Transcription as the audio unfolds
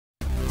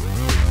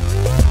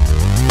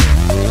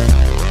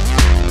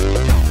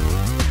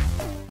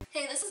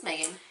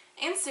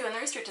Sue in the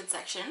restricted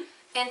section.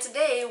 And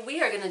today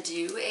we are going to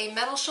do a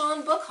Metal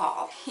Shawn book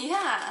haul.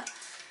 Yeah.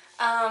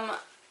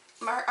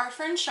 Our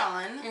friend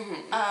Shawn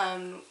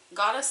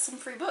got us some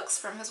free books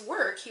from his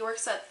work. He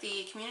works at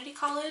the community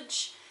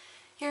college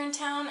here in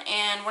town,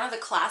 and one of the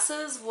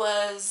classes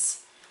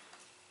was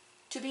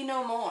To Be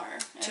No More.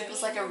 And it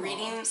was like a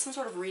reading, some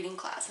sort of reading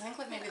class. I think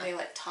like maybe they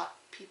like taught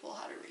people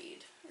how to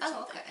read or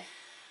something. Okay.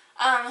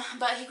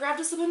 But he grabbed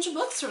us a bunch of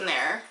books from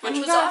there, Which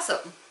was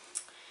awesome.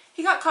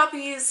 He got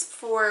copies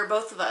for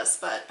both of us,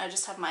 but I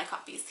just have my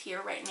copies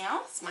here right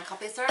now. So my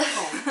copies are at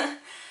home.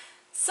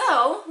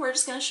 So, we're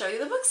just going to show you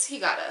the books he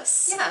got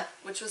us. Yeah,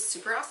 which was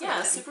super awesome.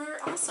 Yeah, super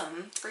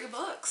awesome. Free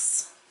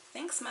books.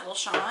 Thanks, Metal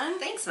Shawn.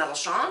 Thanks, Metal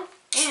Shawn.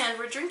 And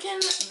we're drinking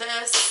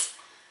this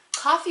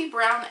coffee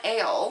brown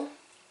ale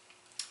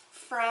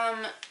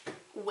from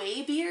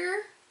Way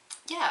Beer.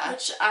 Yeah.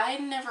 Which I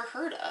never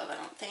heard of, I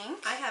don't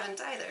think. I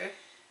haven't either.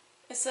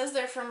 It says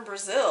they're from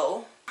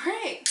Brazil.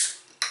 Great.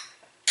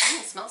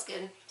 It smells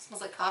good. It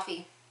smells like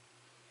coffee.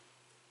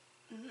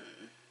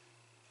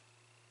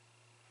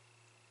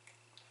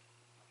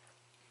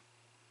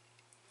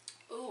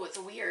 Ooh, it's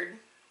weird.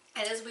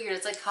 It is weird.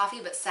 It's like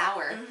coffee but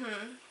sour.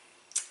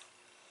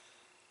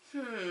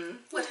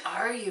 What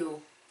are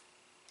you?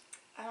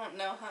 I don't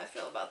know how I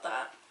feel about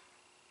that.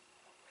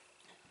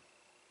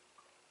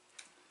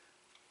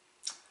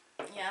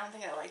 Yeah, I don't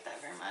think I like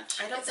that very much.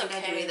 I don't think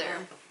I do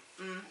either.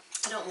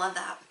 I don't love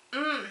that.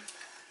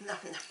 No.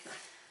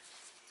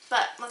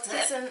 But let's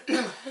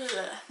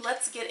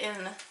get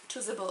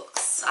into the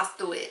books. Let's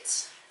do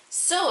it.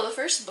 So the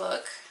first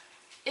book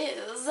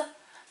is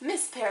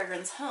Miss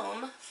Peregrine's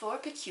Home for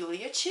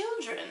Peculiar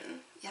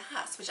Children.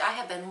 Yes, which I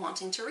have been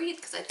wanting to read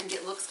because I think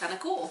it looks kind of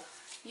cool.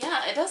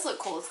 Yeah, it does look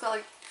cool. It's got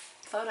like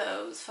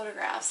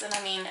photographs, and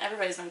I mean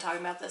everybody's been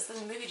talking about this. The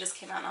movie just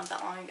came out not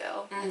that long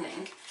ago, I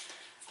think.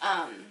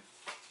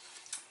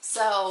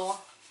 So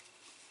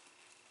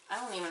I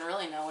don't even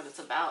really know what it's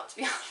about, to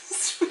be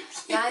honest with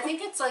you. Yeah, I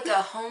think it's like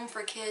a home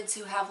for kids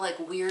who have like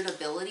weird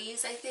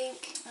abilities, I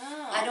think.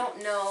 Oh. I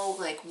don't know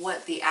like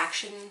what the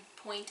action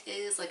point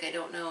is. Like I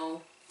don't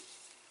know,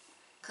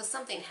 because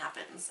something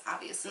happens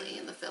obviously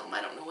in the film.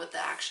 I don't know what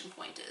the action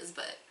point is,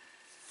 but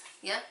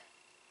yeah.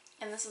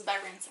 And this is by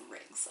Ransom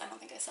Riggs. I don't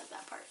think I said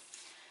that part.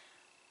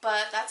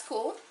 But that's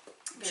cool.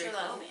 I'm sure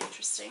that'll be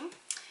interesting.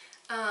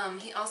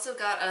 He also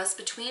got us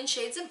Between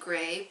Shades of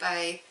Grey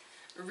by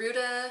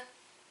Ruta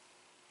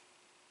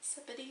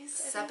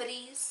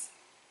Sepidis.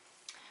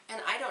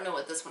 And I don't know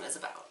what this one is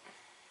about.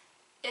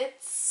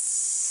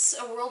 It's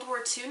a World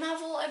War II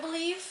novel, I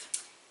believe.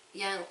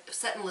 Yeah,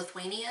 set in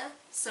Lithuania.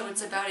 So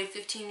it's about a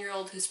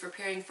 15-year-old who's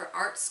preparing for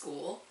art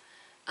school.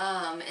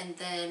 And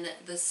then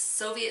the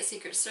Soviet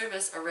Secret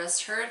Service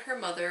arrests her and her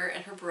mother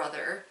and her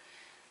brother.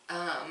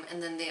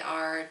 And then they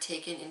are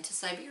taken into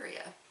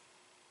Siberia.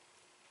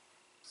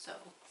 So,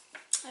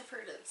 I've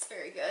heard it's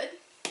very good.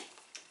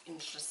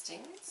 Interesting.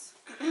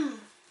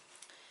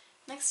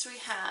 Next we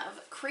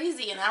have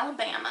Crazy in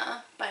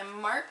Alabama by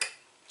Mark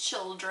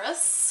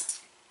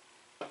Childress.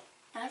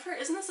 And I've heard,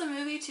 isn't this a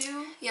movie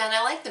too? Yeah, and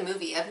I like the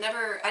movie. I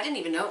didn't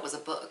even know it was a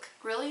book.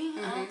 Really?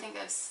 I don't think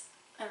I've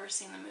ever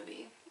seen the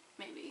movie.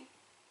 Maybe.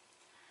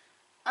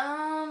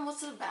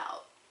 What's it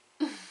about?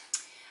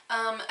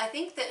 I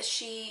think that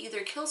she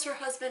either kills her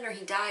husband or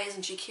he dies,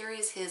 and she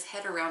carries his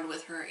head around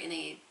with her in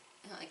a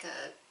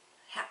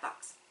hat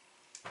box.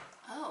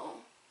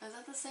 Oh, is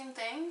that the same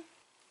thing?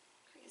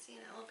 Crazy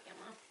in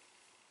Alabama.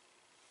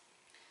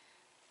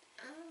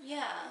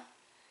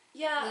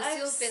 Yeah,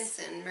 Lucille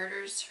Benson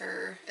murders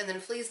her and then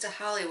flees to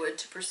Hollywood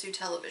to pursue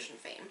television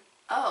fame.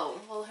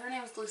 Oh, well, her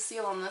name's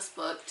Lucille in this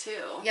book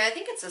too. Yeah, I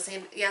think it's the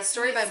same. Yeah,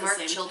 story by Mark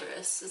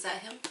Childress. Is that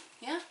him?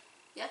 Yeah.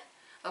 Yeah.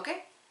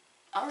 Okay.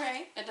 All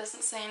right. It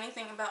doesn't say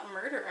anything about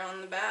murder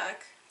on the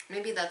back.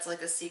 Maybe that's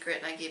like a secret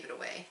and I gave it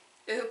away.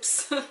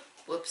 Oops.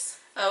 Whoops.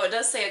 Oh, it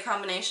does say a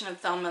combination of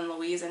Thelma and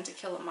Louise and To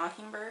Kill a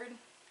Mockingbird.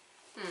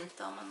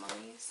 Thelma and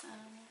Louise. I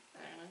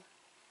don't know.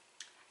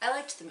 I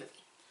liked the movie.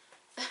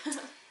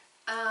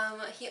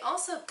 He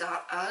also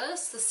got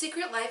us The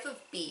Secret Life of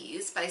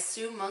Bees by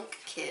Sue Monk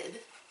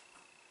Kidd,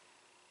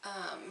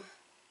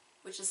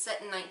 which is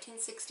set in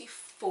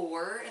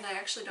 1964, and I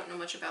actually don't know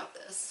much about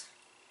this.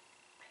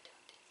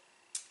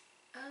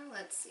 I don't either.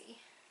 Let's see.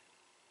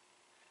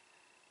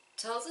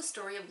 Tells the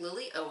story of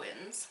Lily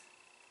Owens,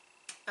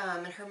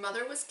 and her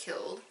mother was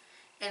killed,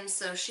 and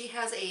so she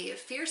has a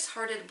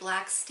fierce-hearted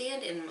black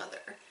stand-in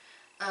mother,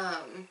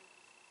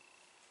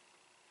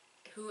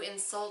 who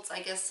insults,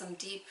 I guess, some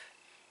deep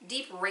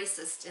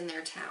racist in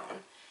their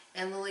town,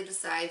 and Lily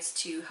decides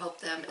to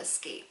help them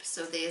escape.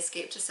 So they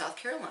escape to South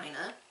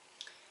Carolina,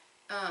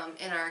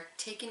 and are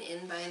taken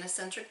in by an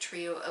eccentric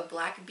trio of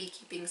black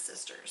beekeeping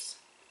sisters.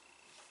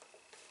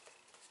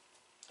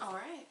 All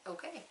right.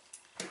 Okay.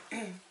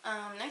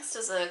 Next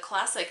is a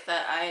classic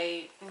that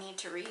I need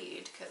to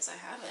read because I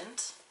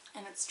haven't,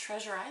 and it's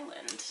Treasure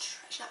Island.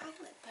 Treasure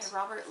Island. By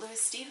Robert Louis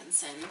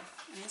Stevenson.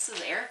 And this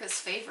is Erica's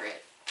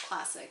favorite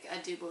classic, I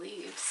do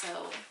believe,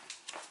 so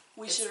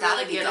we should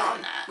really get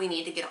on that. We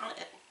need to get on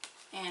it.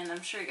 And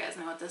I'm sure you guys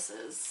know what this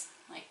is.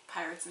 Like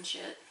pirates and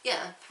shit.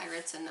 Yeah,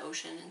 pirates and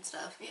ocean and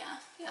stuff. Yeah.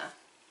 Yeah.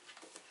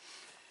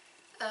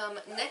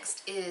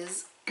 Next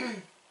is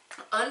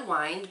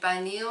Unwind by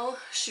Neil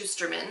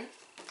Shusterman.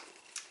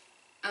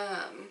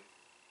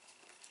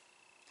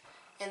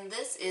 And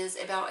this is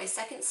about a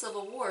second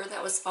civil war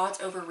that was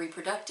fought over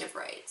reproductive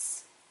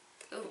rights.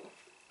 Ooh.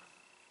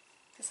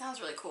 It sounds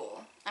really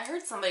cool. I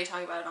heard somebody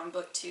talk about it on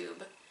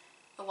BookTube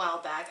a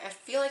while back. I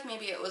feel like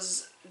maybe it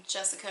was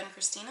Jessica and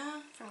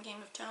Christina from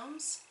Game of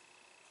Tomes.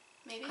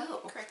 Maybe?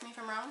 Oh. Correct me if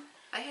I'm wrong.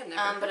 I have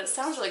never but it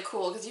sounds really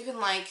cool because you can,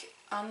 like,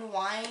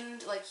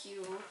 unwind, like,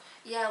 you...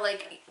 Yeah,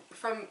 like,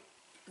 from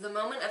the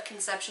moment of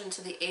conception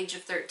to the age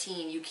of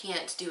 13, you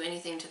can't do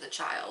anything to the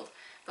child.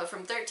 But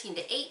from 13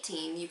 to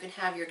 18, you can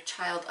have your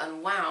child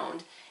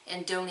unwound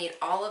and donate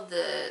all of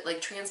the,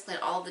 like,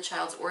 transplant all of the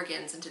child's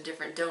organs into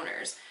different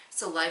donors.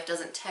 So life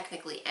doesn't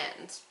technically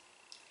end.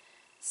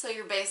 So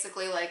you're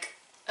basically, like,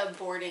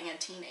 aborting a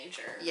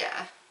teenager.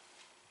 Yeah.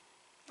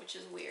 Which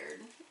is weird.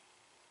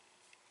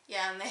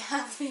 Yeah, and they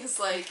have these,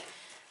 like...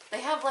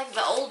 They have, like,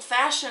 the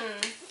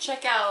old-fashioned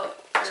checkout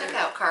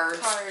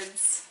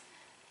cards.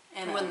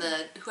 And when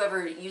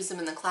whoever used them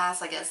in the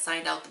class, I guess,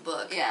 signed out the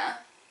book. Yeah.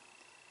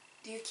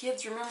 Do you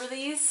kids remember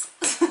these?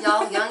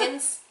 Y'all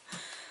youngins?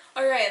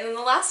 Alright, and then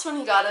the last one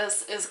he got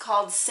us is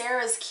called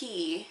Sarah's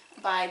Key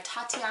by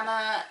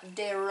Tatiana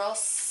de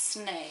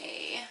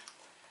Rosnay.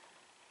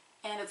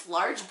 And it's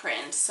large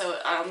print, so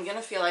I'm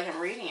gonna feel like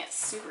I'm reading it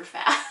super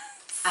fast.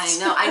 I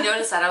know, I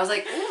noticed that. I was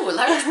like, ooh,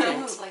 large print.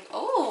 I was like,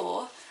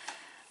 oh.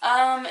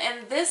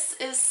 And this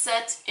is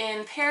set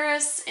in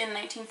Paris in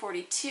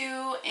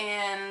 1942,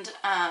 and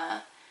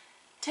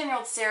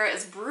 10-year-old Sarah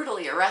is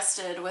brutally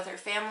arrested with her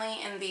family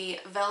in the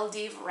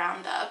Veldiv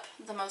Roundup,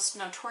 the most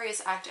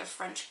notorious act of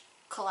French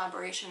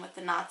collaboration with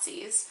the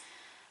Nazis.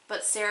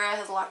 But Sarah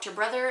has locked her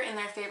brother in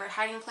their favorite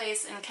hiding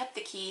place and kept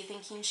the key,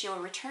 thinking she will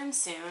return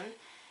soon.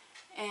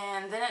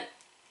 And then it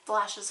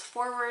flashes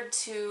forward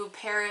to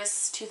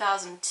Paris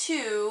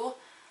 2002.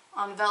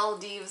 On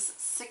Veldiv's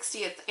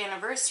 60th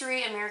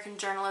anniversary, American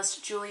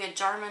journalist Julia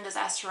Jarmond is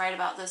asked to write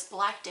about this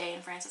black day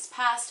in France's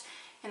past.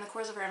 In the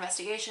course of her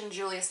investigation,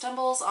 Julia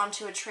stumbles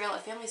onto a trail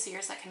of family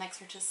secrets that connects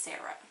her to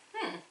Sarah.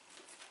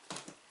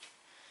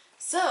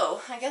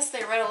 So, I guess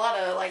they read a lot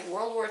of, like,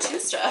 World War II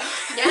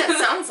stuff. Yeah, it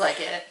sounds like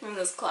it. In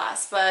this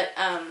class. But,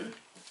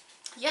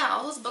 yeah,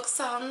 all those books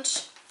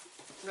sound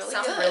really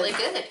good. Really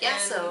good, yeah.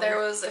 And so there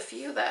was a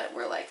few that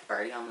were, like,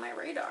 already on my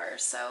radar,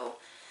 so...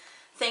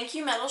 Thank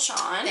you, Metal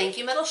Shawn. Thank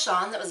you, Metal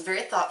Shawn. That was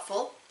very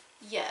thoughtful.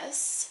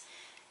 Yes.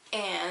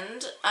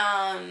 And,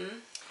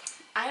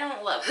 I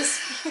don't love this.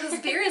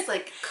 This beer is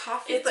like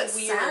coffee, It's but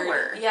weird.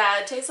 sour. Yeah,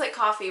 it tastes like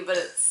coffee, but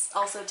it's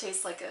also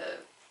tastes like a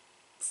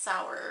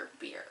sour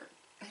beer.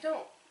 I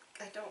don't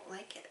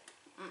like it.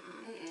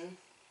 Mm-mm.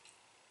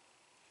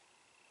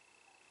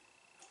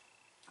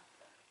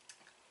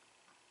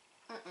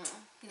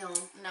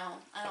 No,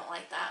 I don't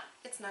like that.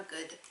 It's not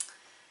good.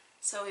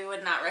 So we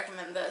would not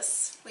recommend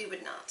this. We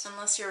would not.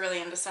 Unless you're really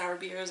into sour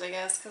beers, I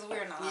guess, because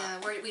we're not. Yeah,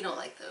 we don't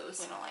like those.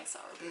 We don't like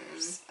sour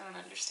beers. I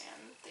don't understand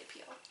the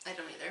appeal. I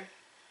don't either.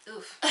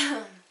 Oof.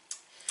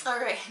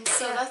 Alright,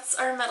 so that's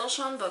our Metal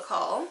Shawn book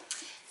haul.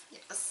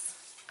 Yes.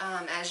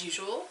 As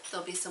usual,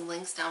 there'll be some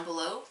links down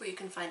below where you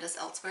can find us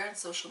elsewhere on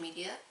social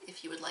media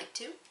if you would like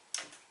to.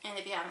 And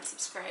if you haven't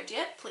subscribed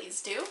yet,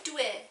 please do. Do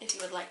it. If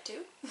you would like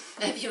to.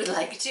 If you would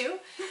like to.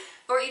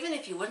 Or even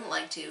if you wouldn't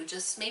like to,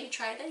 just maybe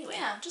try it anyway.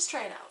 Yeah, just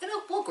try it out.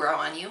 We'll grow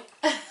on you.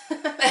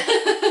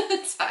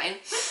 It's fine.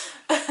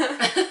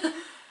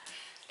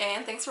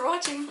 And thanks for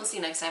watching. We'll see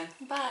you next time.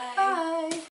 Bye. Bye.